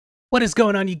What is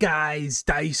going on, you guys?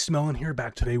 Dice Melon here,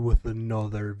 back today with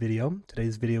another video.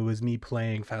 Today's video is me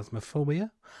playing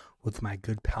Phasmophobia with my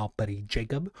good pal buddy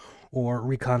Jacob, or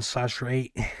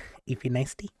Recon/8 if you're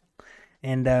nasty.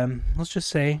 And let's just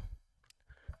say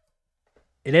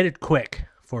it ended quick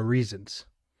for reasons.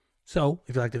 So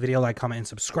if you like the video, like, comment, and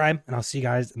subscribe, and I'll see you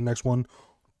guys in the next one.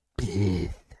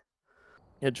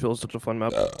 Edgeville is such a fun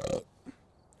map.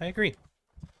 I agree.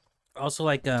 Also,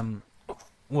 like,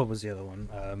 what was the other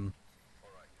one?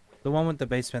 The one with the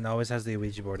basement that always has the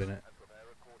Ouija board in it.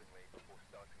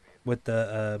 With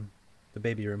the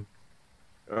baby room.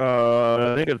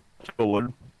 I think it's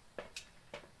Tanglewood.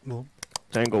 Well,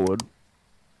 Tanglewood.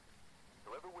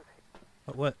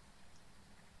 what?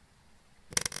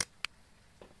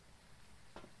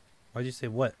 Why'd you say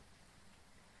what?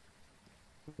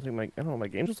 I don't know, my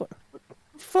game just like...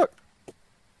 Fuck!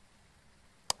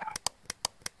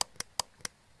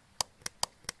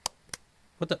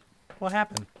 What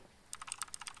happened?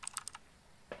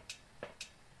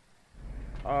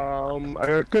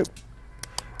 Okay.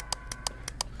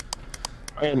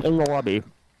 I am in the lobby.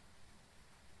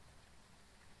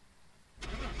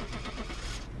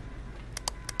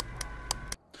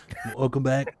 Welcome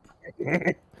back.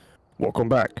 Welcome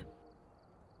back.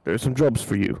 There's some jobs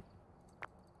for you.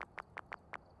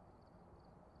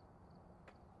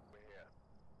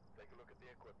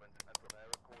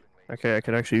 Okay, I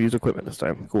can actually use equipment this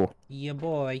time. Cool. Yeah,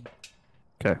 boy.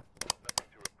 Okay.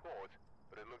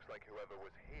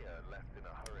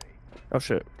 Oh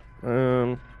shit.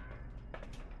 I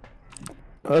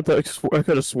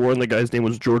could have sworn the guy's name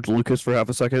was George Lucas for half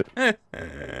a second.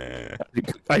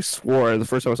 I swore the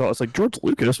first time I saw it, I was like, George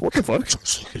Lucas? What the fuck?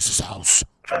 George Lucas's house.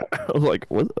 I was like,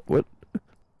 what?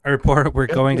 I report we're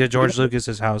going to George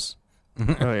Lucas's house.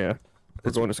 Oh yeah.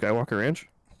 We're going to Skywalker Ranch?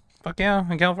 Fuck yeah,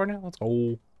 in California? Let's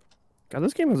go. God,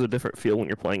 this game has a different feel when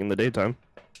you're playing in the daytime.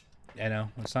 I know,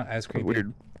 it's not as creepy.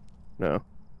 Weird. No.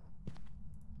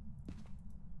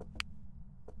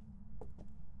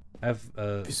 I have,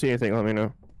 If you see anything, let me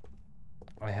know.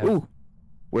 I have... Ooh!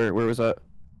 Where was that?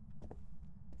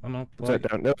 I don't know. Was that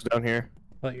down? That was down here.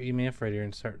 Let your EMF right here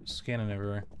and start scanning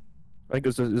everywhere. I think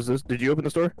is this... Did you open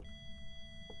the store?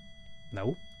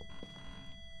 No.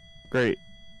 Great.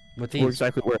 What We're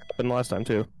exactly where it happened last time,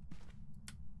 too.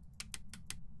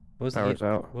 What was Power's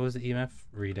out. What was the EMF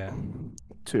read at?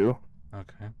 2.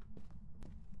 Okay.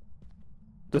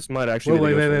 This might actually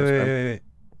be Wait.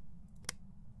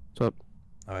 What's up?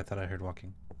 Oh, I thought I heard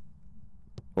walking.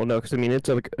 Well, no, because I mean, it's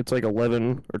like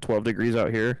 11 or 12 degrees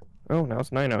out here. Oh, now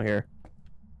it's 9 out here.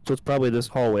 So it's probably this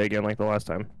hallway again, like the last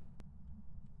time.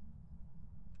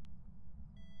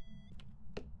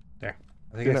 There.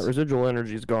 I I think that residual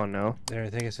energy is gone now. There,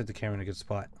 I think I set the camera in a good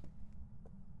spot.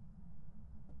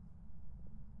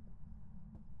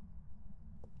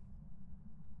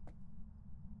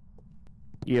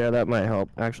 Yeah, that might help,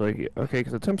 actually. Okay,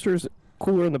 because the temperature's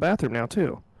cooler in the bathroom now,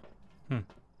 too.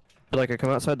 But, like, I come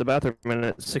outside the bathroom and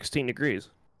it's 16 degrees.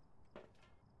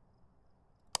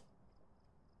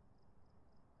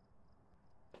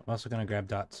 I'm also gonna grab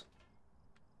dots.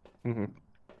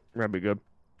 That'd be good.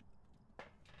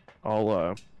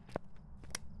 I'll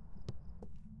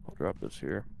drop this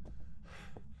here.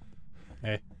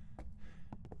 Hey.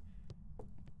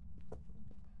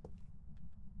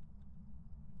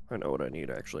 I know what I need,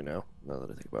 actually, now that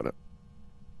I think about it.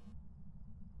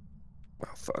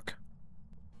 Oh, fuck.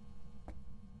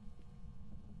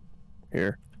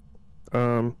 Here.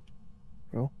 Well.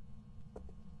 I'm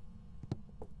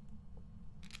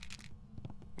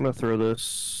gonna throw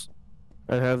this.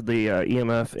 I have the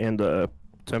EMF and the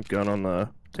temp gun on the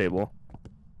table.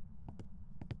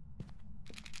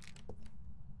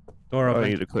 Door open. I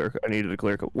needed to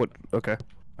clear. What? Okay.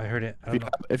 I heard it.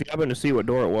 If you happen to see what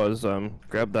door it was,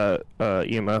 grab that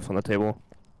EMF on the table.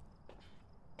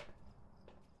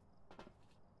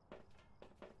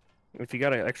 If you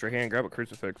got an extra hand, grab a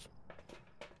crucifix.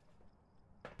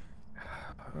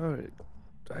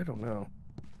 I don't know.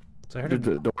 So I heard Did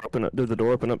the door open? Did the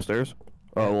door open upstairs?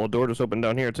 Oh well, door just opened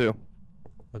down here too.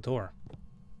 a door.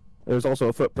 There's also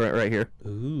a footprint right here.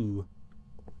 Ooh.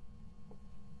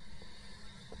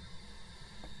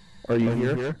 Are you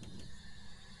here?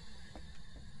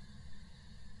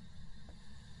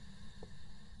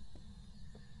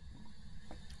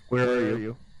 Where are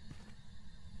you?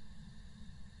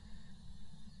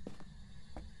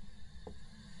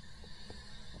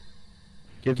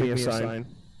 Give me a sign.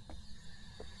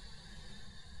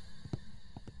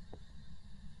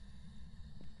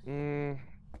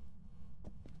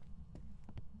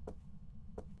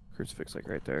 Crucifix, like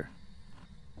right there.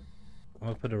 I'm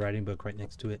gonna put a writing book right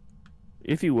next to it.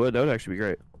 If you would, that would actually be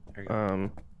great. There you go.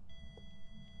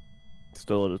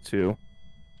 still at a 2.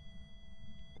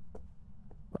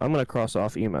 I'm gonna cross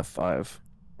off EMF 5.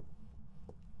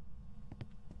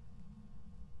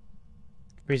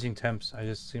 Freezing temps. I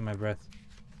just see my breath.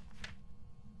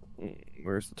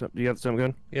 Where's the temp? Do you have the temp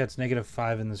gun? Yeah, it's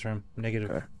 -5 in this room.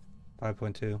 Negative Okay.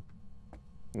 5.2.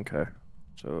 Okay.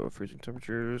 So freezing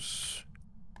temperatures.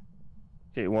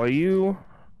 Okay, while you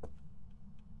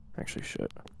actually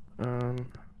shit.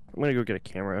 I'm gonna go get a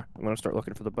camera. I'm gonna start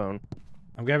looking for the bone.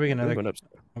 I'm grabbing another. Moving up.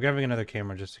 I'm grabbing another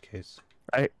camera just in case.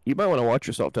 You might want to watch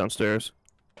yourself downstairs.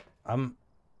 What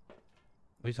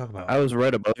are you talking about? I was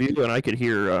right above you, and I could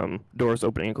hear doors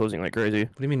opening and closing like crazy.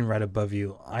 What do you mean right above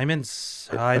you? I'm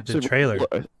inside the trailer.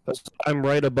 I'm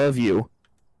right above you.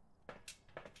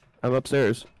 I'm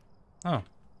upstairs. Oh.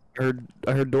 I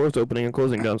heard doors opening and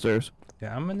closing downstairs.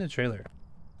 Yeah, I'm in the trailer.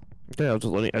 Okay, I was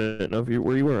just letting. I didn't know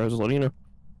where you were. I was just letting you know.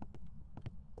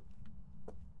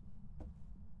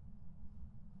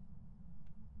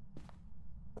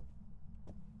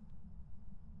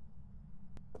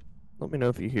 Let me know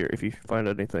if you find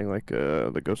anything like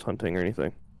the ghost hunting or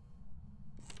anything.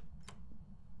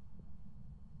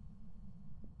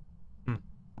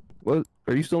 What?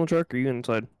 Are you still in the truck or are you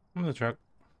inside? I'm in the truck.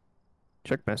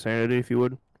 Check my sanity if you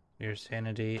would. Your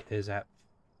sanity is at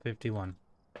 51.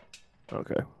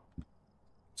 Okay.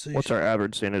 So What's our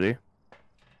average sanity?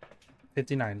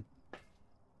 59.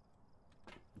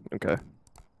 Okay.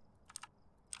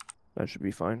 That should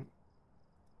be fine.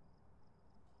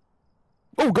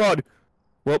 Oh god!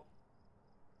 Well.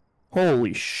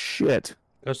 Holy shit.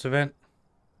 Ghost event.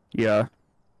 Yeah.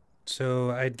 So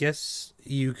I guess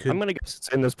you could. I'm gonna guess it's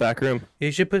in this back room.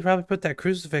 You should probably put that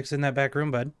crucifix in that back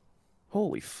room, bud.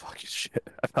 Holy fucking shit.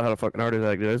 I had a fucking heart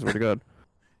attack, dude. I swear to god.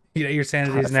 You know, your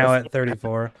sanity is now at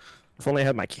 34. If only I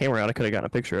had my camera out, I could have gotten a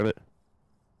picture of it.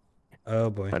 Oh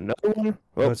boy. Another one?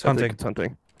 Oh, it's I think hunting. it's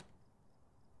hunting.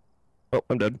 Oh,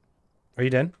 I'm dead. Are you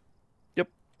dead? Yep.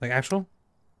 Like actual?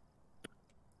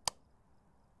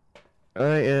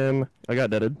 I got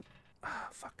deaded. Ah,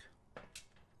 fuck.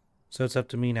 So it's up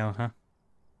to me now, huh?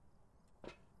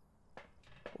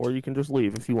 Or you can just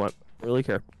leave if you want. I really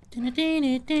care.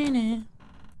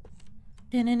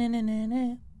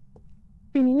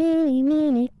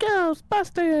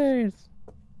 Ghostbusters!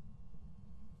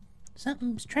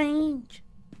 Something strange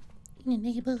in the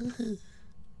neighborhood.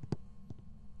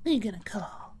 Who you gonna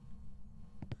call?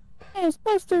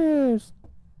 Ghostbusters!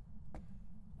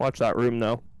 Watch that room,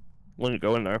 though. When you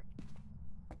go in there.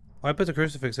 Oh, I put the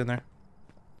crucifix in there.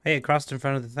 Hey, it crossed in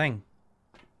front of the thing.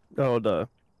 Oh, the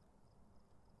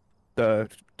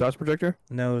DOS projector?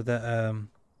 No, the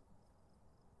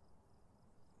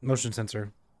motion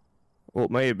sensor. Well,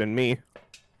 it may have been me.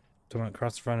 Don't want to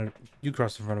cross in front of you.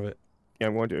 Cross in front of it. Yeah,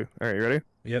 I'm going to. Alright, you ready?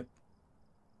 Yep.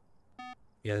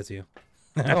 Yeah, that's you.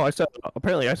 Oh,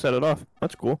 apparently I set it off.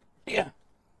 That's cool. Yeah.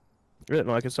 I didn't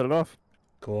know I could set it off.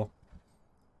 Cool.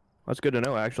 That's good to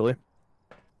know, actually.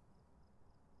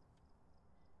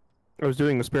 I was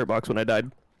doing the spirit box when I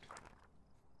died.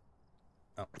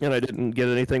 Oh. And I didn't get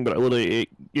anything, but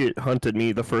it hunted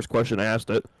me the first question I asked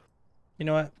it. You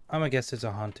know what? I'm gonna guess it's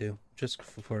a Hantu, just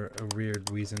for a weird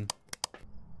reason.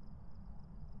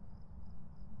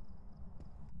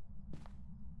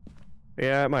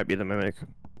 Yeah, it might be the mimic.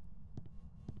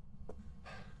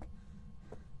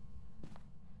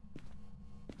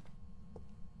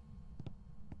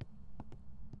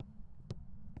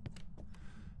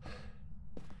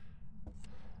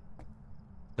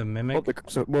 The mimic?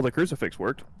 Well, the crucifix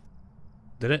worked.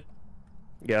 Did it?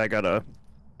 Yeah, I got a.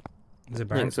 Is it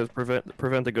Yeah, it burned? says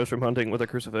prevent the ghost from hunting with a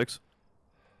crucifix.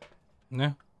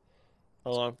 No.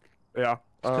 Hold on. Yeah.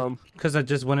 Because I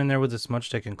just went in there with a smudge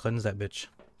stick and cleansed that bitch.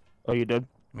 Oh, you did?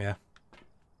 Yeah.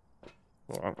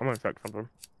 Well, I'm gonna check something.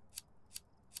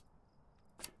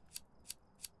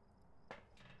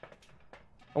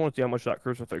 I want to see how much that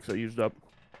crucifix I used up.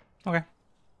 Okay.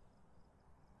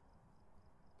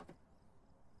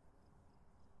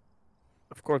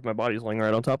 Of course, my body's laying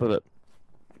right on top of it.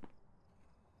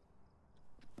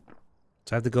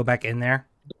 So I have to go back in there?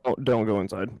 Don't go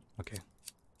inside. Okay.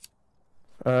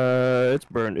 It's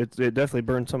burned. It definitely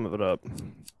burned some of it up.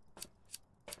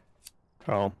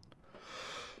 Oh.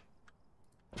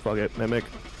 Fuck it, mimic.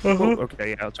 Oh,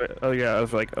 okay, yeah, that's right. Oh yeah, I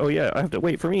was like, oh yeah, I have to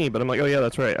wait for me, but I'm like, oh yeah,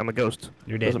 that's right, I'm a ghost.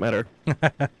 You're dead. Doesn't matter.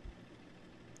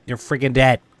 You're freaking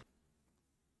dead.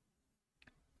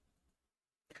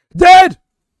 Dead!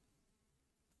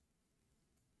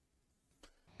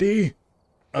 D.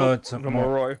 Oh, it's no more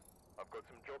Roy. I've got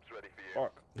some jobs ready for you.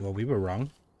 Fuck. Well, we were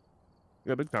wrong.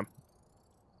 Yeah, big time.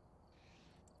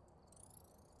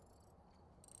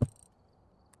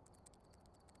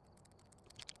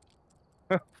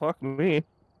 Fuck me.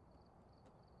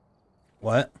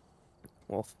 What?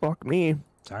 Well, fuck me.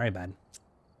 Sorry, bud.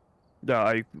 Yeah,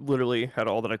 I literally had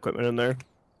all that equipment in there.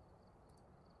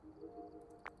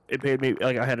 It paid me,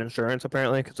 like, I had insurance,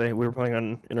 apparently, because we were playing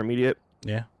on intermediate.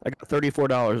 Yeah. I got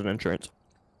 $34 in insurance.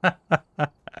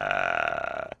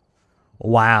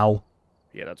 Wow.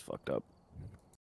 Yeah, that's fucked up.